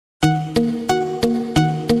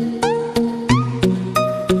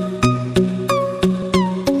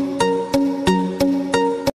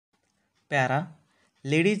Para,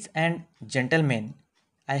 ladies and gentlemen,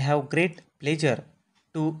 I have great pleasure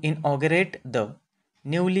to inaugurate the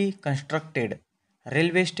newly constructed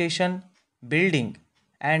railway station building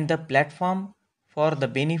and the platform for the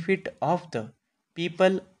benefit of the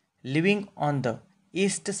people living on the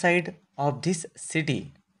east side of this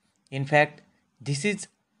city. In fact, this is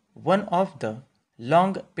one of the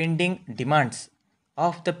long pending demands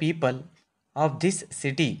of the people of this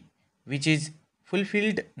city, which is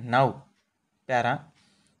fulfilled now. Para,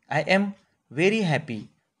 I am very happy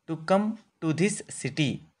to come to this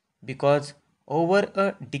city because over a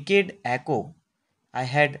decade ago I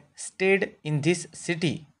had stayed in this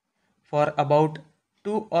city for about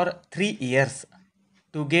 2 or 3 years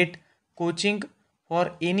to get coaching for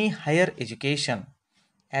any higher education,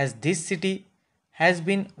 as this city has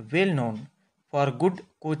been well known for good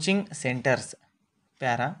coaching centers.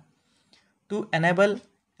 Para, to enable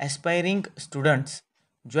aspiring students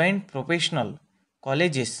join professional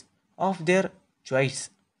colleges of their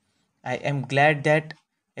choice. I am glad that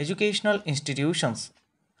educational institutions,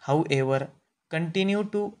 however, continue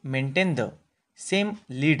to maintain the same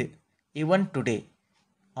lead even today.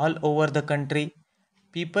 All over the country,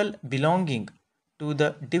 people belonging to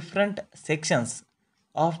the different sections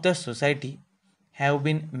of the society have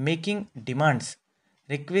been making demands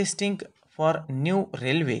requesting for new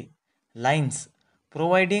railway lines,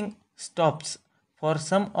 providing stops for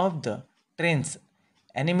some of the trains,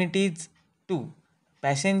 amenities to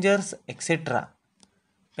passengers, etc.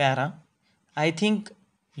 Para, I think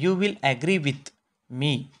you will agree with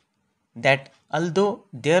me that although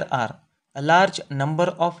there are a large number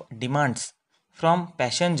of demands from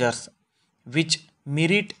passengers which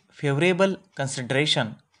merit favorable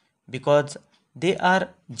consideration because they are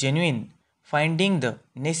genuine, finding the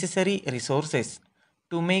necessary resources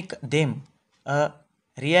to make them a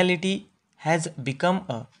reality has become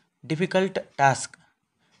a difficult task.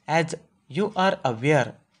 As you are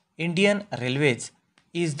aware, Indian Railways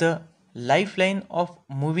is the lifeline of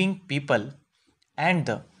moving people and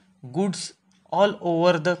the goods all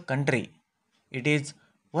over the country. It is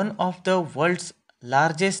one of the world's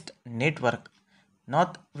largest network,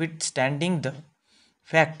 notwithstanding the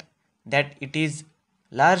fact that it is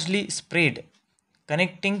largely spread,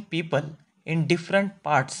 connecting people in different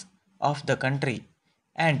parts of the country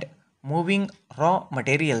and moving raw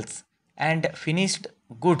materials and finished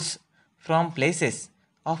goods from places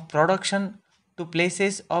of production to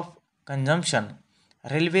places of consumption.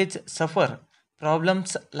 Railways suffer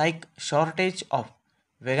problems like shortage of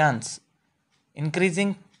wagons,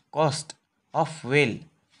 increasing cost of fuel,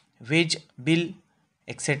 wage bill,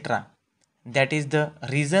 etc. That is the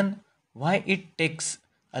reason why it takes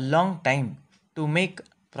a long time to make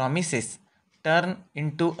promises turn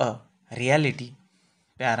into a reality.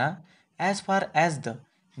 Para, as far as the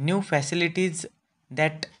new facilities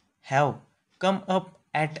that have come up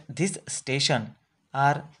at this station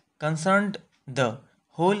are concerned, the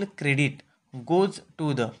whole credit goes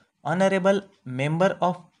to the Honorable Member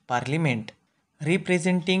of Parliament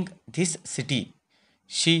representing this city.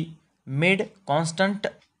 She made constant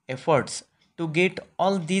efforts to get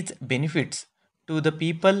all these benefits to the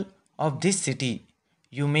people of this city.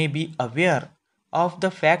 You may be aware of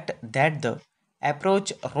the fact that the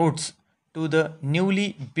approach roads to the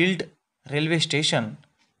newly built railway station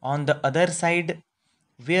on the other side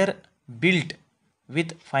were built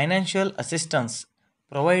with financial assistance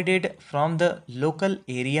provided from the local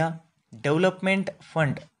area development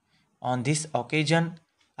fund. On this occasion,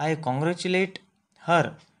 I congratulate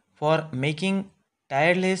her for making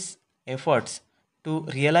tireless efforts to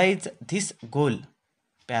realize this goal.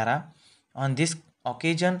 Para, on this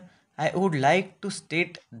occasion, I would like to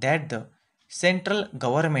state that the central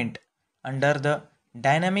government, under the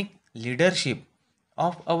dynamic leadership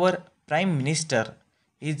of our Prime Minister,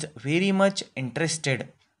 is very much interested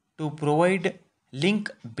to provide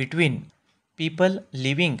link between people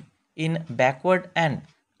living in backward and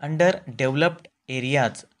underdeveloped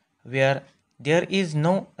areas where there is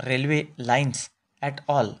no railway lines at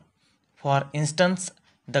all. For instance,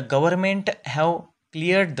 the government have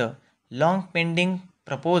cleared the long pending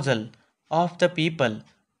proposal of the people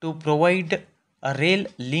to provide a rail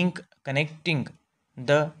link connecting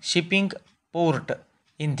the shipping port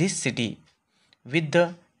in this city with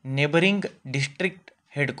the neighboring district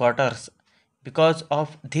headquarters. Because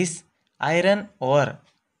of this, iron ore,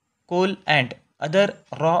 coal, and other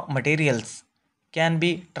raw materials can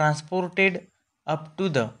be transported up to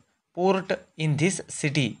the port in this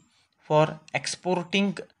city for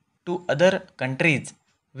exporting to other countries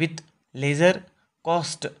with lesser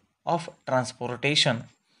cost of transportation.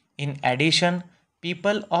 In addition,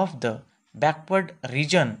 people of the backward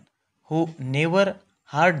region who never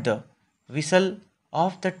heard the whistle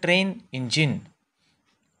of the train engine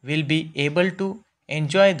will be able to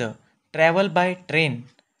enjoy the travel by train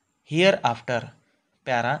hereafter.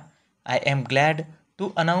 Para, I am glad to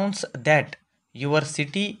announce that your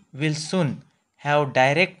city will soon have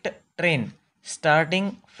direct train starting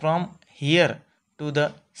from here to the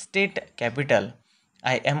state capital.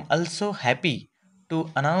 I am also happy to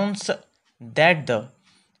announce that the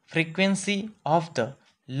frequency of the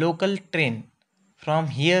local train from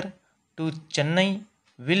here to Chennai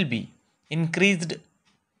will be increased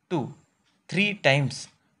to 3 times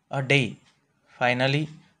a day. Finally,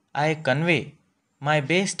 I convey my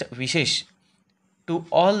best wishes to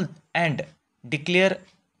all and declare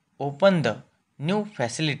open the new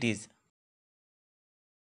facilities